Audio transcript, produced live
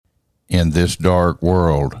in this dark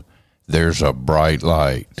world, there's a bright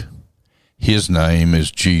light. His name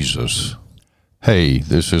is Jesus. Hey,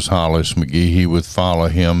 this is Hollis McGehee with Follow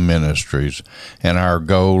Him Ministries, and our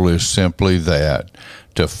goal is simply that,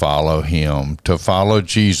 to follow Him, to follow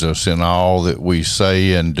Jesus in all that we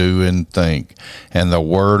say and do and think, and the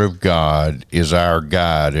Word of God is our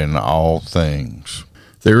guide in all things.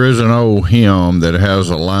 There is an old hymn that has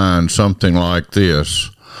a line something like this: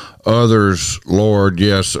 "Others, Lord,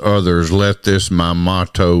 yes, others, let this my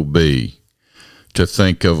motto be, to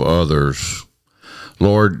think of others."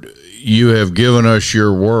 Lord, you have given us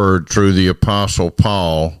your word through the Apostle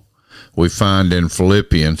Paul. We find in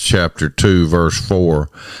Philippians chapter 2, verse 4,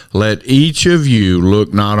 "Let each of you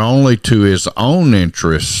look not only to his own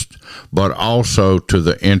interest, but also to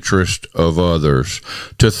the interest of others."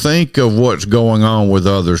 To think of what's going on with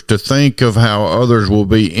others, to think of how others will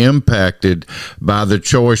be impacted by the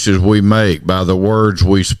choices we make, by the words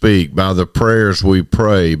we speak, by the prayers we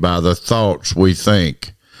pray, by the thoughts we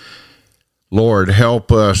think. Lord,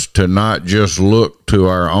 help us to not just look to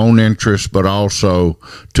our own interest, but also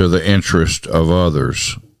to the interest of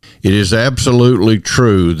others. It is absolutely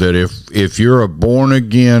true that if you're a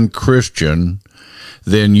born-again Christian,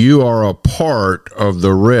 then you are a part of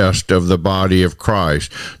the rest of the body of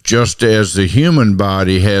Christ. Just as the human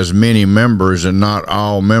body has many members and not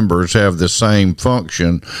all members have the same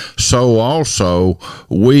function, so also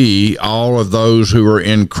we, all of those who are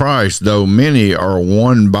in Christ, though many are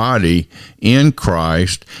one body in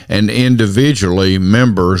Christ and individually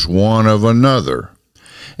members one of another.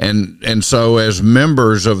 And so as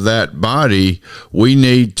members of that body, we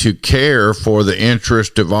need to care for the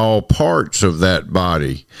interest of all parts of that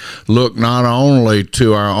body. Look not only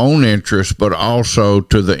to our own interest, but also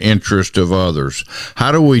to the interest of others.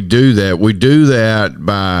 How do we do that? We do that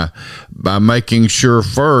by making sure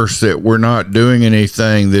first that we're not doing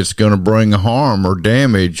anything that's going to bring harm or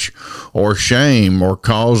damage or shame or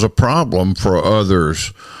cause a problem for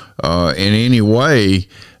others in any way.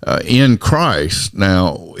 In Christ.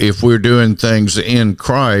 Now, if we're doing things in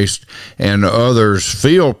Christ and others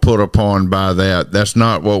feel put upon by that, that's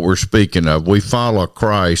not what we're speaking of. We follow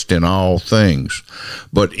Christ in all things.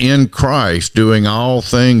 But in Christ, doing all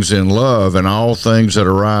things in love and all things that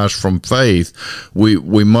arise from faith,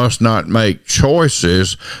 we must not make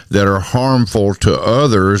choices that are harmful to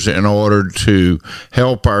others in order to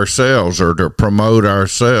help ourselves or to promote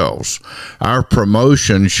ourselves. Our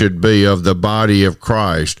promotion should be of the body of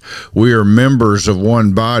Christ. We are members of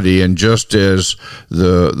one body, and just as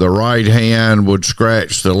the right hand would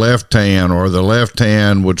scratch the left hand, or the left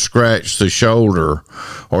hand would scratch the shoulder,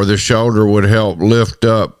 or the shoulder would help lift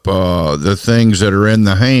up the things that are in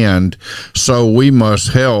the hand, so we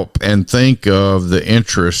must help and think of the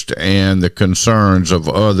interest and the concerns of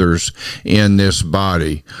others in this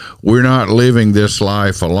body. We're not living this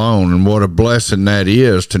life alone, and what a blessing that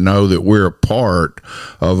is to know that we're a part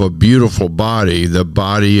of a beautiful body, the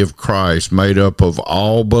body of Christ, made up of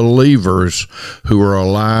all believers who are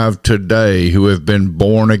alive today, who have been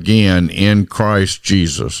born again in Christ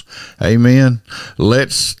Jesus. Amen.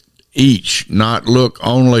 Let's each not look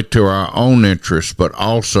only to our own interest, but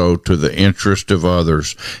also to the interest of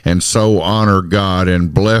others, and so honor God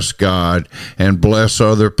and bless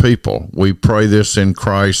other people. We pray this in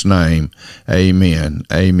Christ's name. Amen.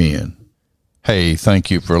 Amen. Hey,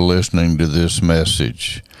 thank you for listening to this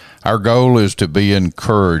message. Our goal is to be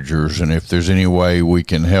encouragers, and if there's any way we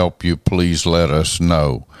can help you, please let us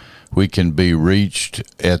know. We can be reached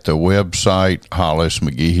at the website,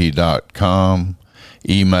 hollismcgehee.com,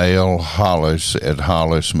 email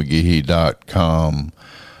hollis@hollismcgehee.com,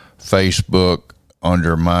 Facebook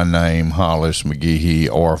under my name, Hollis McGehee,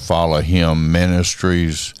 or Follow Him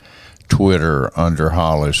Ministries, Twitter under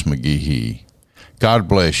Hollis McGehee. God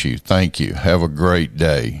bless you. Thank you. Have a great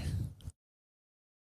day.